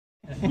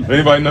If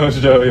anybody knows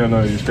Joe, you'll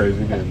know he's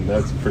crazy, and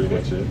that's pretty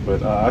much it.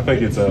 But I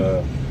think it's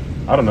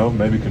I don't know,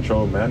 maybe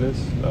controlled madness.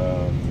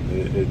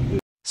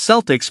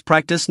 Celtics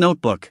Practice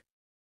Notebook.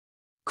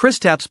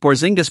 Kristaps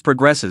Porzingis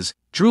progresses,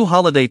 Jrue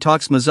Holiday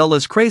talks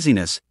Mazzulla's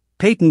craziness,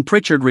 Payton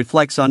Pritchard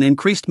reflects on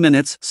increased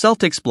minutes,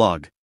 Celtics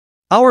blog.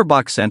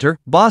 Auerbach Center,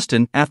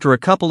 Boston. After a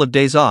couple of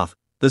days off,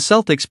 the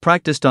Celtics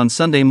practiced on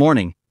Sunday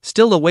morning,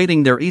 still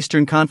awaiting their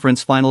Eastern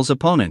Conference Finals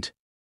opponent.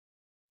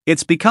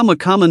 It's become a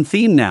common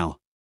theme now.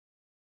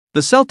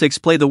 The Celtics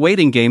play the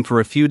waiting game for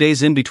a few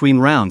days in between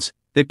rounds.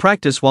 They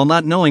practice while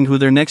not knowing who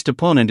their next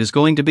opponent is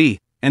going to be,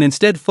 and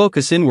instead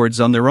focus inwards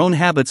on their own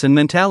habits and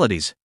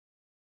mentalities.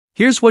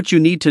 Here's what you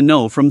need to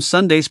know from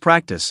Sunday's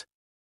practice.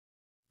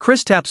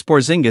 Kristaps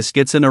Porzingis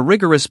gets in a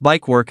rigorous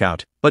bike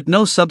workout, but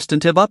no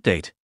substantive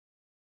update.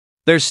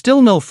 There's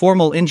still no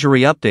formal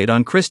injury update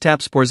on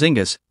Kristaps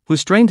Porzingis, who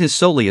strained his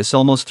soleus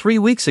almost 3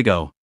 weeks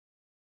ago.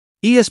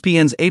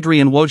 ESPN's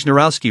Adrian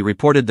Wojnarowski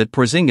reported that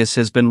Porzingis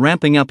has been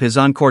ramping up his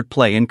on-court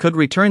play and could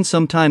return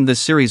sometime this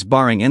series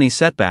barring any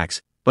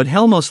setbacks, but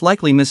he'll most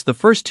likely miss the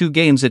first 2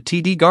 games at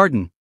TD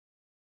Garden.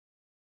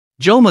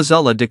 Joe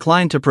Mazzulla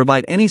declined to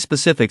provide any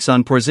specifics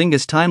on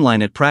Porzingis'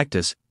 timeline at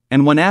practice,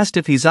 and when asked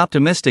if he's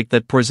optimistic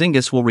that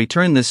Porzingis will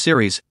return this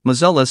series,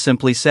 Mazzulla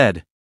simply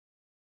said,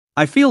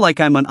 "I feel like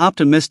I'm an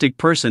optimistic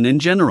person in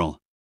general."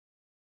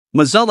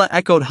 Mazzulla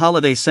echoed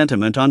Holiday's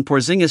sentiment on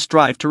Porzingis'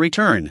 drive to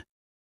return.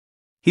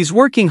 "He's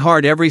working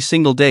hard every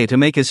single day to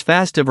make as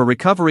fast of a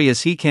recovery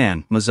as he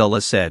can,"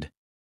 Mazzulla said.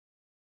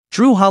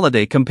 Jrue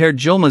Holiday compared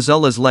Joe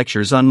Mazzulla's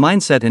lectures on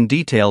mindset and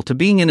detail to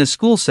being in a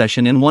school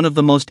session in one of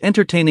the most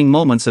entertaining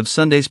moments of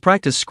Sunday's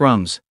practice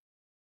scrums.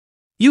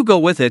 "You go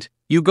with it,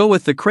 you go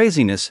with the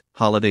craziness,"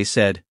 Holiday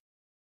said.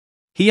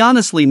 "He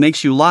honestly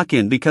makes you lock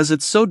in because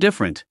it's so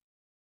different.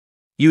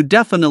 You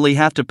definitely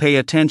have to pay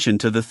attention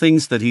to the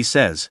things that he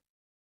says.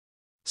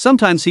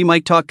 Sometimes he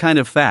might talk kind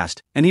of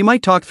fast, and he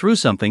might talk through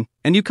something,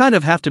 and you kind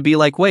of have to be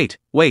like,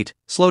 wait,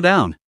 slow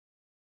down.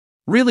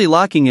 Really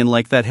locking in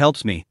like that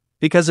helps me,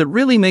 because it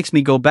really makes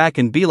me go back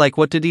and be like,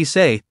 what did he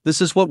say?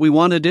 This is what we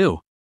want to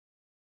do."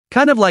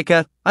 Kind of like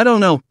a, I don't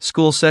know,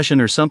 school session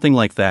or something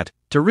like that,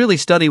 to really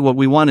study what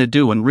we want to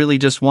do and really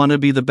just want to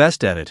be the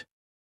best at it.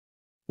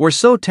 We're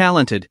so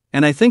talented,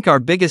 and I think our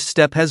biggest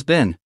step has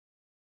been,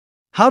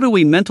 how do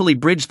we mentally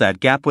bridge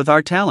that gap with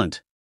our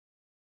talent?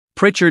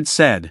 Pritchard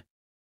said,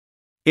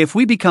 "If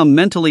we become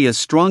mentally as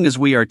strong as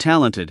we are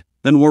talented,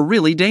 then we're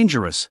really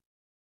dangerous.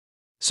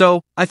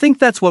 So, I think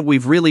that's what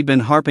we've really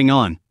been harping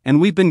on, and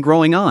we've been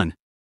growing on."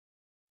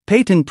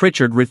 Payton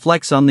Pritchard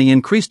reflects on the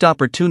increased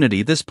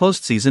opportunity this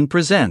postseason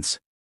presents.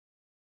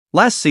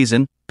 Last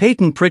season,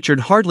 Payton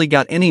Pritchard hardly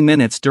got any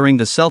minutes during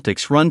the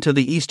Celtics' run to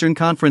the Eastern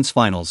Conference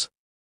Finals.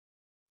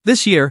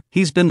 This year,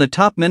 he's been the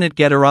top minute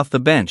getter off the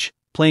bench,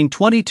 playing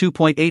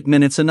 22.8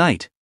 minutes a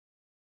night.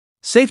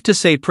 Safe to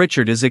say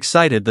Pritchard is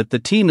excited that the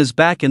team is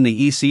back in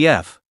the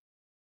ECF.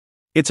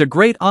 "It's a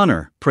great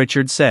honor,"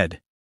 Pritchard said.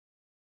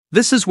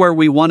 "This is where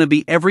we want to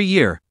be every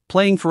year,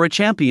 playing for a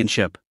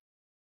championship.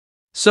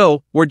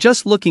 So, we're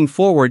just looking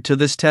forward to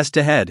this test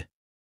ahead."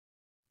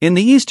 In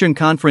the Eastern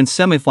Conference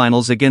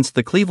semifinals against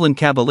the Cleveland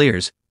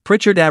Cavaliers,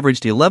 Pritchard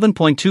averaged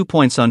 11.2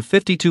 points on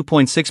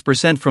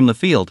 52.6% from the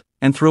field,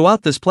 and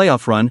throughout this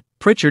playoff run,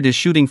 Pritchard is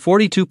shooting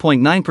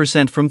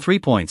 42.9% from 3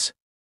 points.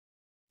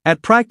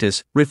 At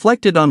practice,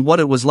 reflected on what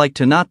it was like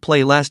to not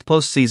play last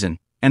postseason,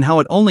 and how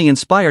it only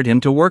inspired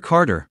him to work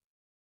harder.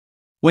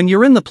 When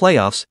you're in the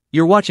playoffs,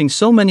 you're watching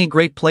so many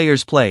great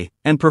players play,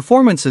 and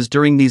performances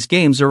during these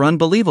games are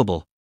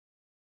unbelievable.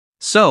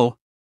 So,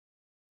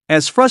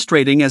 as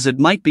frustrating as it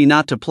might be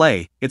not to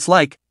play, it's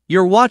like,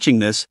 you're watching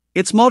this,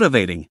 it's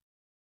motivating.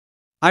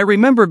 I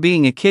remember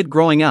being a kid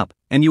growing up,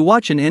 and you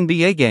watch an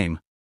NBA game.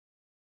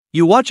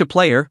 You watch a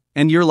player,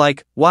 and you're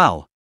like,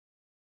 wow.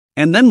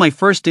 And then my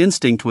first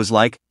instinct was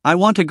like, I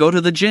want to go to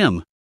the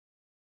gym.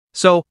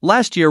 So,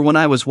 last year when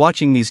I was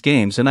watching these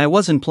games and I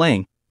wasn't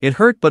playing, it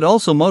hurt but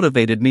also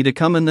motivated me to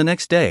come in the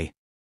next day.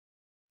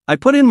 I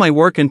put in my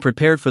work and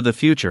prepared for the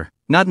future,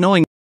 not knowing